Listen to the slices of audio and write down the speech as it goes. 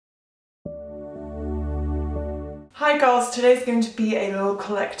Hi girls, today's going to be a little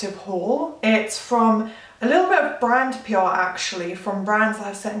collective haul. It's from a little bit of brand PR actually, from brands that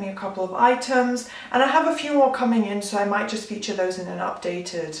have sent me a couple of items, and I have a few more coming in, so I might just feature those in an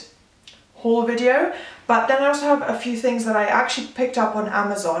updated haul video. But then I also have a few things that I actually picked up on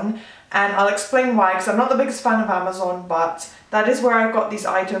Amazon, and I'll explain why, because I'm not the biggest fan of Amazon, but that is where I got these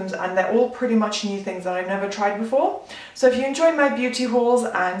items, and they're all pretty much new things that I've never tried before. So if you enjoy my beauty hauls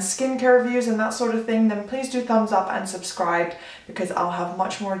and skincare reviews and that sort of thing, then please do thumbs up and subscribe, because I'll have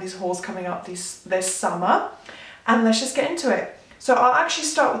much more of these hauls coming up this summer. And let's just get into it. So I'll actually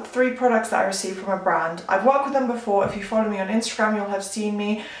start with 3 products that I received from a brand. I've worked with them before. If you follow me on Instagram, you'll have seen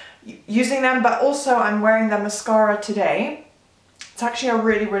me using them, but also I'm wearing their mascara today. It's actually a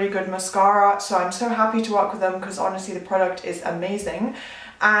really good mascara, so I'm so happy to work with them because honestly the product is amazing.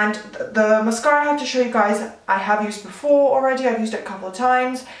 And the mascara I have to show you guys I have used before already. I've used it a couple of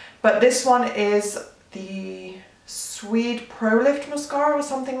times, but this one is the Sweed Pro Lift mascara or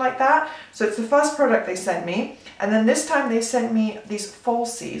something like that. So it's the first product they sent me, and then this time they sent me these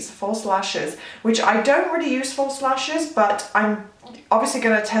false lashes, which I don't really use false lashes, but I'm obviously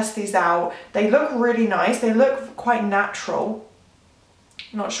going to test these out. They look really nice. They look quite natural.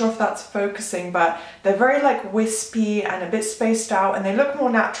 Not sure if that's focusing, but they're very like wispy and a bit spaced out, and they look more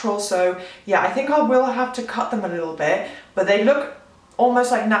natural. So yeah, I think I will have to cut them a little bit, but they look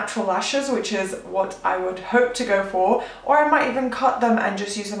almost like natural lashes, which is what I would hope to go for. Or I might even cut them and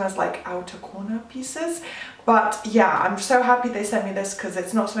just use them as like outer corner pieces. But yeah, I'm so happy they sent me this because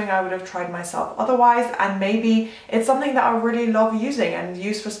it's not something I would have tried myself otherwise, and maybe it's something that I really love using and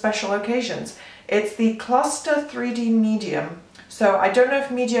use for special occasions. It's the Cluster 3D Medium. So I don't know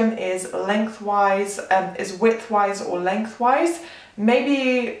if medium is lengthwise, is widthwise or lengthwise.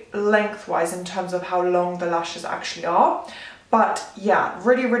 Maybe lengthwise in terms of how long the lashes actually are. But yeah,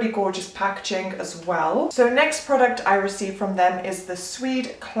 really gorgeous packaging as well. So next product I received from them is the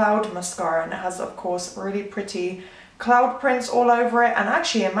Sweed Cloud Mascara, and it has of course really pretty cloud prints all over it, and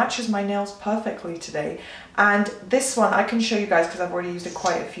actually it matches my nails perfectly today. And this one I can show you guys because I've already used it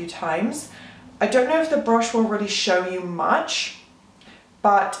quite a few times. I don't know if the brush will really show you much,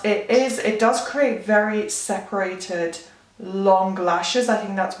 but it does create very separated long lashes. I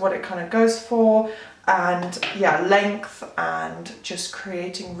think that's what it kind of goes for. And yeah, length and just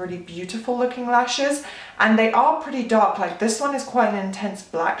creating really beautiful looking lashes. And they are pretty dark. Like this one is quite an intense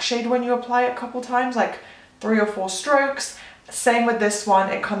black shade when you apply it a couple times, like 3 or 4 strokes. Same with this one,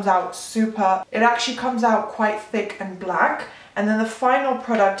 it comes out it actually comes out quite thick and black. And then the final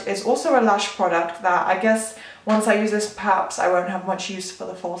product is also a lash product that I guess once I use this, perhaps I won't have much use for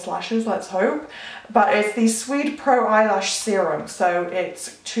the false lashes, let's hope. But it's the Sweed Pro Eyelash Serum. So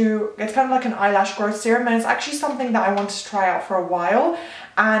it's kind of like an eyelash growth serum, and it's actually something that I wanted to try out for a while.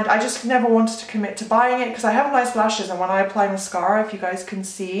 And I just never wanted to commit to buying it because I have nice lashes, and when I apply mascara, if you guys can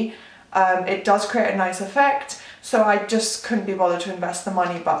see, it does create a nice effect. So I just couldn't be bothered to invest the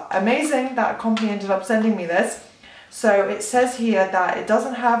money, but amazing that a company ended up sending me this. So it says here that it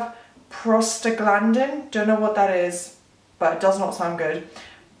doesn't have prostaglandin, don't know what that is, but it does not sound good.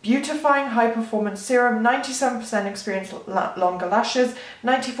 Beautifying high performance serum, 97% experience longer lashes,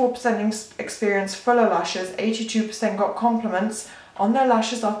 94% experience fuller lashes, 82% got compliments on their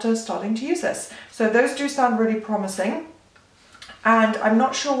lashes after starting to use this. So those do sound really promising. And I'm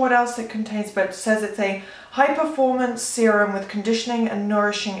not sure what else it contains, but it says it's a high performance serum with conditioning and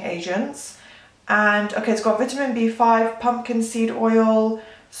nourishing agents. And okay, it's got vitamin B5, pumpkin seed oil,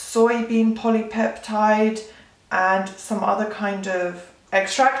 soybean polypeptide, and some other kind of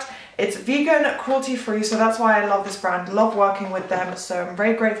extract. It's vegan, cruelty-free, so that's why I love this brand, love working with them. So I'm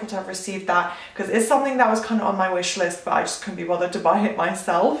very grateful to have received that because it's something that was kind of on my wish list, but I just couldn't be bothered to buy it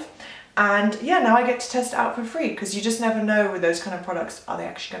myself. And yeah, now I get to test it out for free because you just never know with those kind of products, are they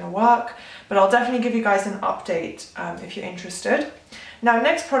actually going to work? But I'll definitely give you guys an update if you're interested. Now,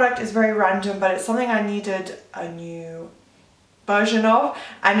 next product is very random, but it's something I needed a new version of,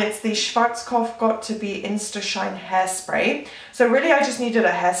 and it's the Schwarzkopf Got To Be Insta Shine hairspray. So really I just needed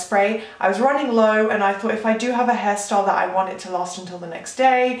a hairspray. I was running low, and I thought if I do have a hairstyle that I want it to last until the next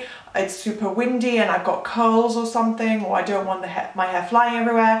day, it's super windy and I've got curls or something, or I don't want my hair flying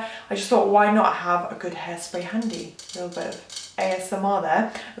everywhere, I just thought why not have a good hairspray handy. A little bit of ASMR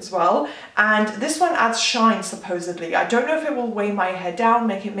there as well. And this one adds shine supposedly. I don't know if it will weigh my hair down,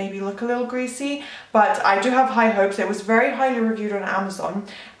 make it maybe look a little greasy, but I do have high hopes. It was very highly reviewed on Amazon.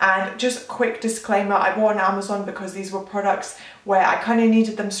 And just a quick disclaimer, I bought on Amazon because these were products where I kind of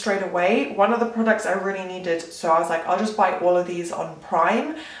needed them straight away. One of the products I really needed, so I was like, I'll just buy all of these on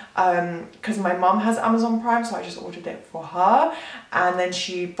Prime. because my mum has Amazon Prime, so I just ordered it for her, and then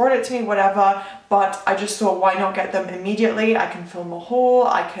she brought it to me, whatever. But I just thought, why not get them immediately? I can film a haul,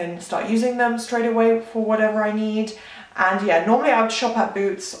 I can start using them straight away for whatever I need. And yeah, normally I would shop at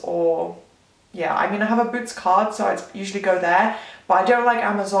Boots, or yeah, I mean, I have a Boots card, so I usually go there, but I don't like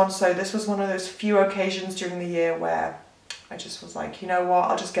Amazon, so this was one of those few occasions during the year where I just was like, you know what,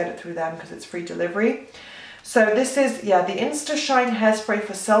 I'll just get it through them because it's free delivery. So this is, yeah, the Insta Shine hairspray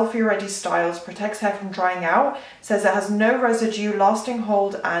for selfie ready styles, protects hair from drying out. It says it has no residue, lasting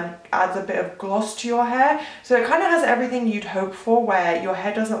hold, and adds a bit of gloss to your hair. So it kind of has everything you'd hope for, where your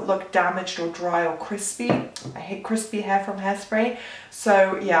hair doesn't look damaged or dry or crispy. I hate crispy hair from hairspray.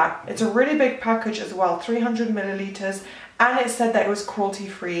 So yeah, it's a really big package as well, 300 milliliters. And it said that it was cruelty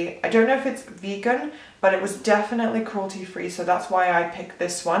free. I don't know if it's vegan, but it was definitely cruelty free. So that's why I picked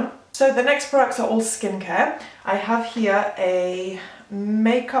this one. So the next products are all skincare. I have here a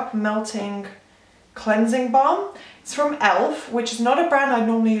makeup melting cleansing balm. It's from E.L.F, which is not a brand I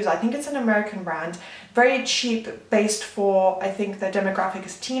normally use. I think it's an American brand. Very cheap, based for, I think their demographic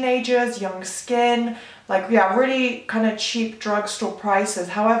is teenagers, young skin, like, yeah, really kind of cheap drugstore prices.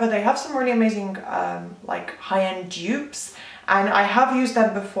 However, they have some really amazing like high-end dupes, and I have used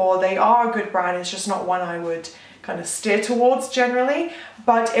them before. They are a good brand. It's just not one I would kind of steer towards generally,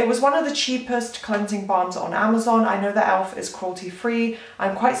 but it was one of the cheapest cleansing balms on Amazon. I know that E.L.F is cruelty free.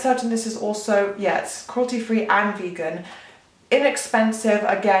 I'm quite certain this is also, yeah, it's cruelty free and vegan. Inexpensive,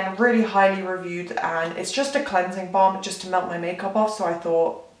 again, really highly reviewed, and it's just a cleansing balm just to melt my makeup off, so I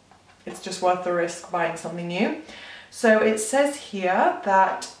thought it's just worth the risk buying something new. So it says here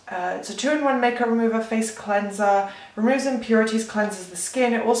that it's a 2-in-1 makeup remover, face cleanser, removes impurities, cleanses the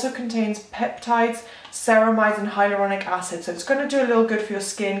skin. It also contains peptides, ceramides and hyaluronic acid. So it's going to do a little good for your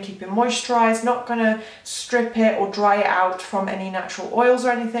skin, keep it moisturized, not going to strip it or dry it out from any natural oils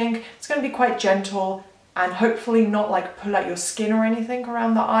or anything. It's going to be quite gentle and hopefully not like pull out your skin or anything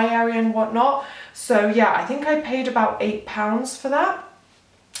around the eye area and whatnot. So yeah, I think I paid about £8 for that.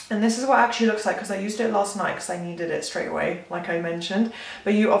 And this is what it actually looks like, because I used it last night because I needed it straight away, like I mentioned.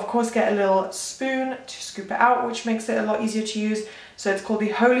 But you of course get a little spoon to scoop it out, which makes it a lot easier to use. So it's called the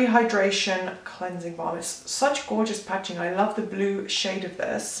Holy Hydration Cleansing Balm. It's such gorgeous packaging. I love the blue shade of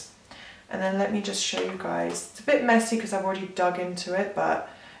this. And then let me just show you guys. It's a bit messy because I've already dug into it, but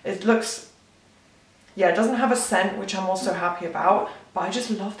it looks, yeah, it doesn't have a scent, which I'm also happy about. But I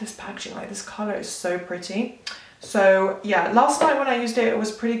just love this packaging. Like, this color is so pretty. So yeah, last night when I used it, it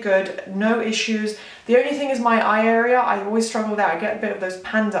was pretty good, no issues. The only thing is my eye area, I always struggle there. I get a bit of those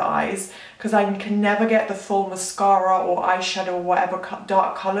panda eyes because I can never get the full mascara or eyeshadow or whatever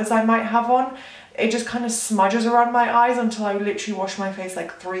dark colors I might have on. It just kind of smudges around my eyes until I literally wash my face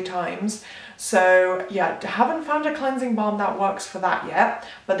like 3 times. So yeah, haven't found a cleansing balm that works for that yet,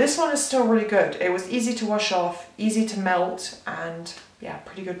 but this one is still really good. It was easy to wash off, easy to melt, and yeah,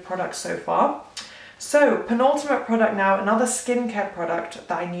 pretty good product so far. So, penultimate product now, another skincare product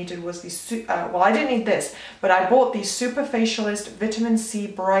that I needed was the, well, I didn't need this, but I bought the Super Facialist Vitamin C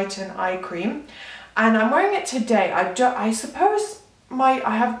Brighten Eye Cream, and I'm wearing it today. I suppose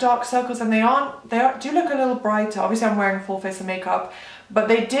I have dark circles, and they do look a little brighter. Obviously, I'm wearing full face of makeup, but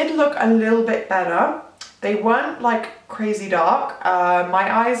they did look a little bit better. They weren't like crazy dark. My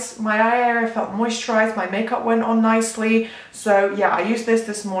eye area felt moisturized, my makeup went on nicely. So yeah, I used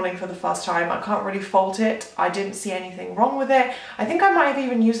this morning for the first time. I can't really fault it. I didn't see anything wrong with it. I think I might have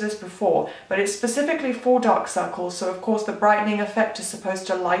even used this before, but it's specifically for dark circles. So of course the brightening effect is supposed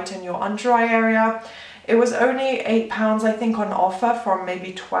to lighten your under eye area. It was only £8, I think, on offer from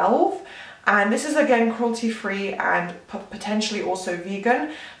maybe 12. And this is again cruelty free and potentially also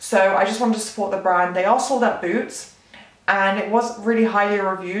vegan. So I just wanted to support the brand. They are sold at Boots and it was really highly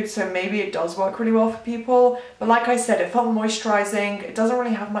reviewed. So maybe it does work really well for people. But like I said, it felt moisturizing. It doesn't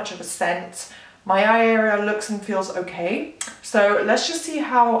really have much of a scent. My eye area looks and feels okay. So let's just see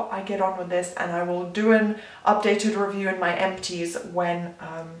how I get on with this, and I will do an updated review in my empties when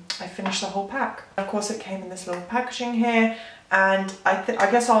I finish the whole pack. Of course, it came in this little packaging here, and I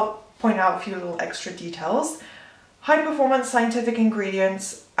guess I'll point out a few little extra details. High performance scientific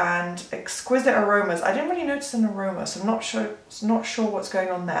ingredients and exquisite aromas. I didn't really notice an aroma, so I'm not sure what's going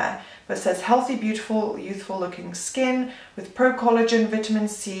on there. But it says healthy, beautiful, youthful looking skin with pro collagen, vitamin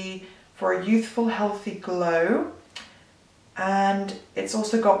C for a youthful, healthy glow. And it's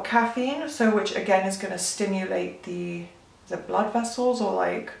also got caffeine, so which again is going to stimulate the blood vessels, or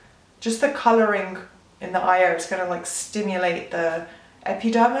like just the coloring in the eye area. It's going to like stimulate the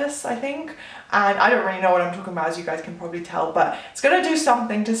epidermis, I think. And I don't really know what I'm talking about, as you guys can probably tell, but it's going to do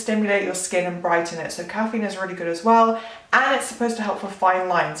something to stimulate your skin and brighten it. So caffeine is really good as well. And it's supposed to help for fine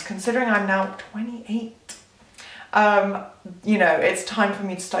lines. Considering I'm now 28, you know, it's time for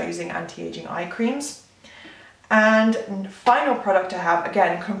me to start using anti-aging eye creams. And final product I have,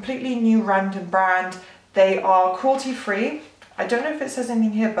 again, completely new random brand. They are cruelty-free. I don't know if it says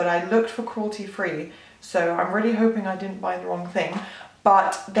anything here, but I looked for cruelty-free. So I'm really hoping I didn't buy the wrong thing.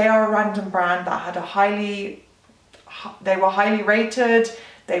 But they are a random brand that had they were highly rated.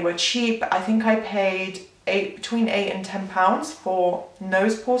 They were cheap. I think I paid between £8 and £10 for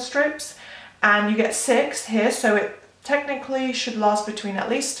nose pore strips. And you get 6 here, so it technically should last between at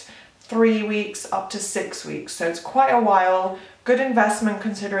least 3 weeks up to 6 weeks. So it's quite a while. Good investment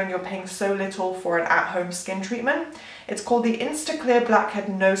considering you're paying so little for an at-home skin treatment. It's called the Insta-Clear Blackhead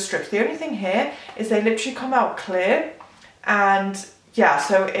Nose Strips. The only thing here is they literally come out clear, and yeah,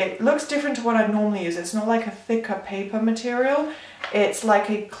 so it looks different to what I normally use. It's not like a thicker paper material. It's like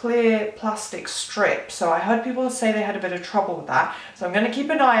a clear plastic strip. So I heard people say they had a bit of trouble with that. So I'm going to keep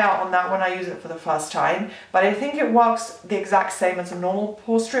an eye out on that when I use it for the first time. But I think it works the exact same as a normal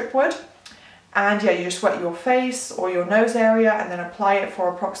pore strip would. And yeah, you just wet your face or your nose area and then apply it for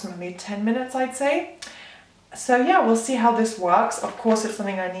approximately 10 minutes, I'd say. So yeah, we'll see how this works. Of course, it's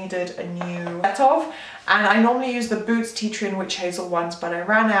something I needed a new set of. And I normally use the Boots Tea Tree and Witch Hazel ones, but I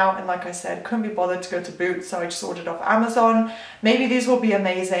ran out and like I said, couldn't be bothered to go to Boots, so I just ordered off Amazon. Maybe these will be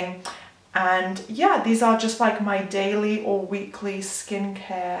amazing. And yeah, these are just like my daily or weekly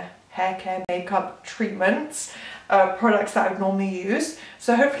skincare, hair care, makeup treatments, products that I would normally use.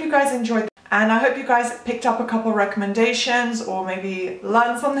 So hopefully you guys enjoyed. And I hope you guys picked up a couple recommendations or maybe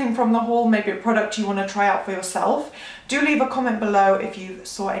learned something from the haul, maybe a product you want to try out for yourself. Do leave a comment below if you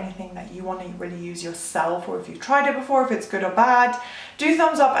saw anything that you want to really use yourself, or if you've tried it before, if it's good or bad. Do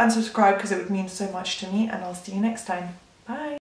thumbs up and subscribe because it would mean so much to me, and I'll see you next time. Bye!